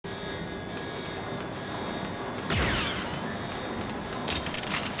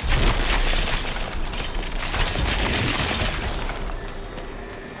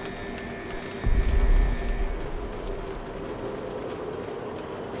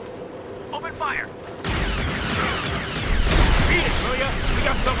Open fire! Beat it, will ya? We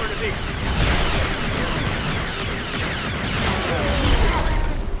got somewhere to be.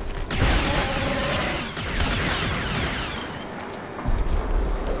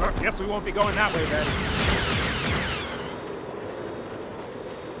 Guess we won't be going that way then.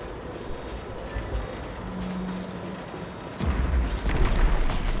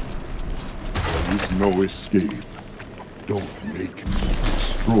 There's no escape. Don't make me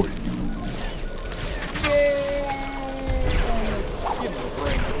destroy you. Give me a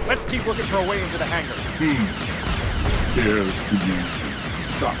break. Let's keep looking for a way into the hangar. There's the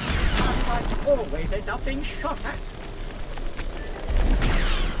stop. I've always end up being shot at.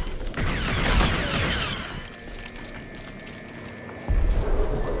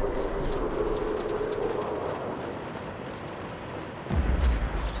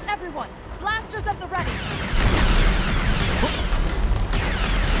 Everyone, blasters at the ready.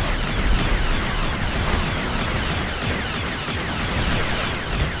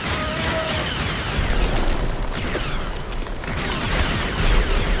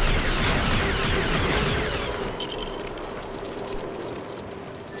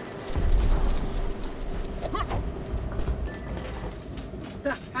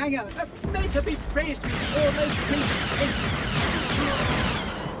 The hangar, made to be braced with almost reached.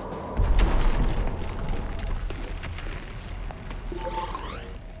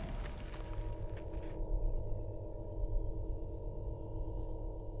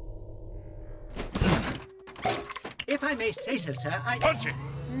 If I may say so, sir, I... Punch it!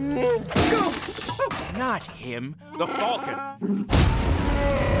 Not him, the Falcon.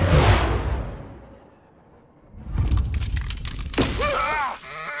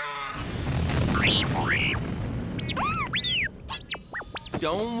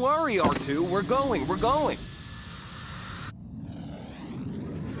 Don't worry, R2. We're going.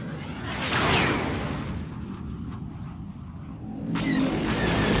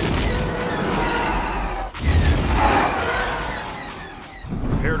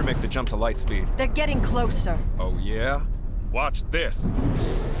 Prepare to make the jump to light speed. They're getting closer. Oh, yeah? Watch this.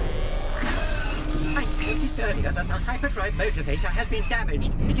 I noticed earlier that the hyperdrive motivator has been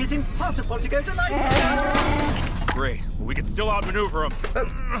damaged. It is impossible to go to light. Great. We can still outmaneuver him.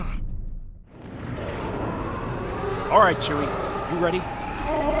 All right, Chewie. You ready?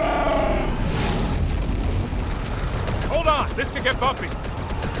 Hold on. This could get bumpy.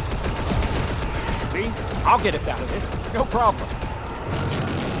 See? I'll get us out of this. No problem.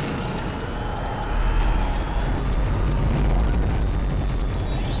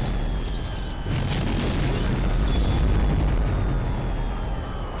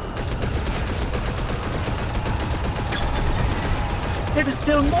 There are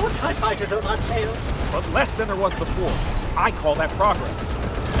still more TIE fighters on our tail. But less than there was before. I call that progress.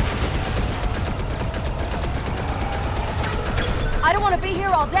 I don't want to be here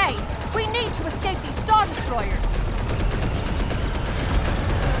all day. We need to escape these Star Destroyers.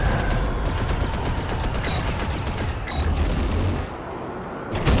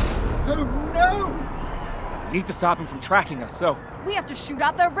 Oh no! We need to stop him from tracking us, so... We have to shoot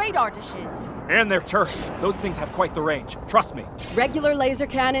out their radar dishes. And their turrets. Those things have quite the range. Trust me. Regular laser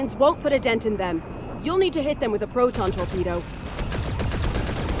cannons won't put a dent in them. You'll need to hit them with a proton torpedo.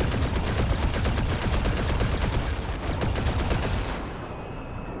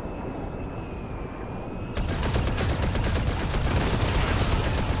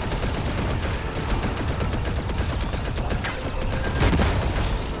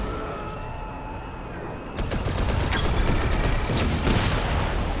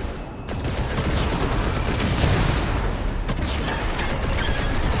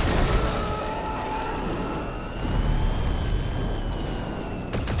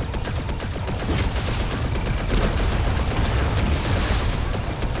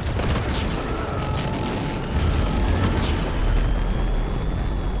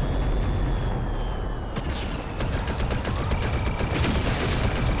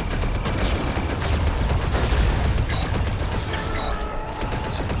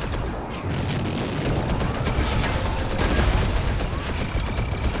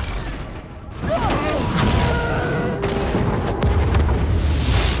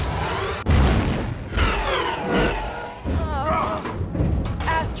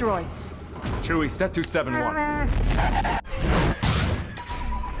 Asteroids. Chewie, set 271.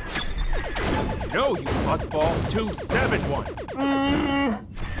 No, you fuzzball. 271.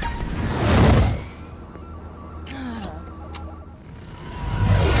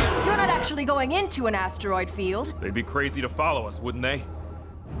 You're not actually going into an asteroid field. They'd be crazy to follow us, wouldn't they?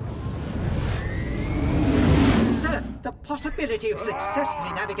 So Sir, the possibility of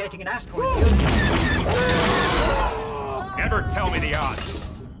successfully navigating an asteroid field... Never tell me the odds.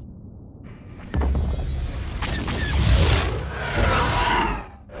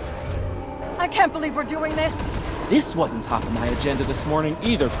 I can't believe we're doing this. This wasn't top of my agenda this morning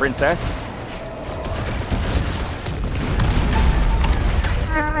either, Princess.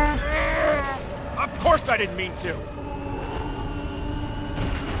 Of course I didn't mean to.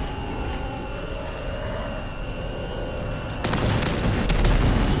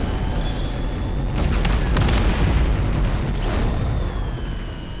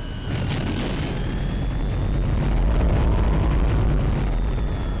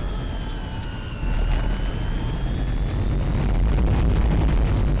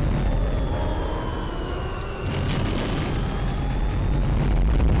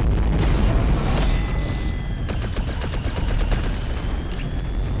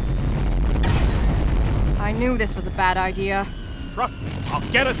 I knew this was a bad idea. Trust me, I'll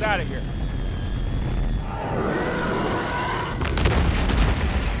get us out of here.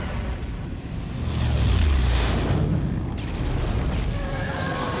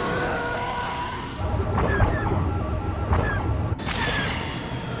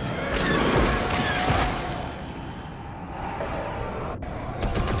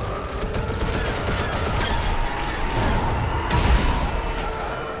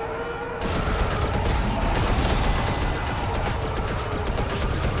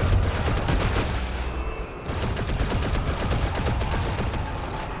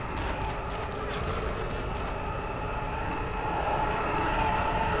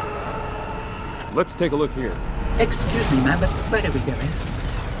 Let's take a look here. Excuse me, ma'am, but where are we going?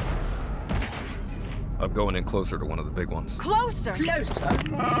 I'm going in closer to one of the big ones. Closer!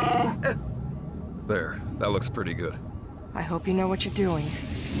 Closer? There, that looks pretty good. I hope you know what you're doing.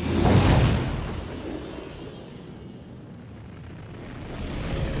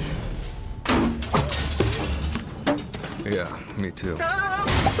 Yeah, me too.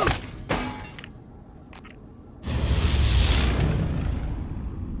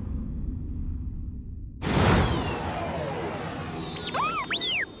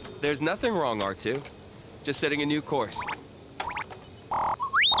 There's nothing wrong, R2. Just setting a new course.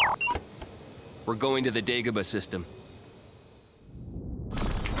 We're going to the Dagobah system.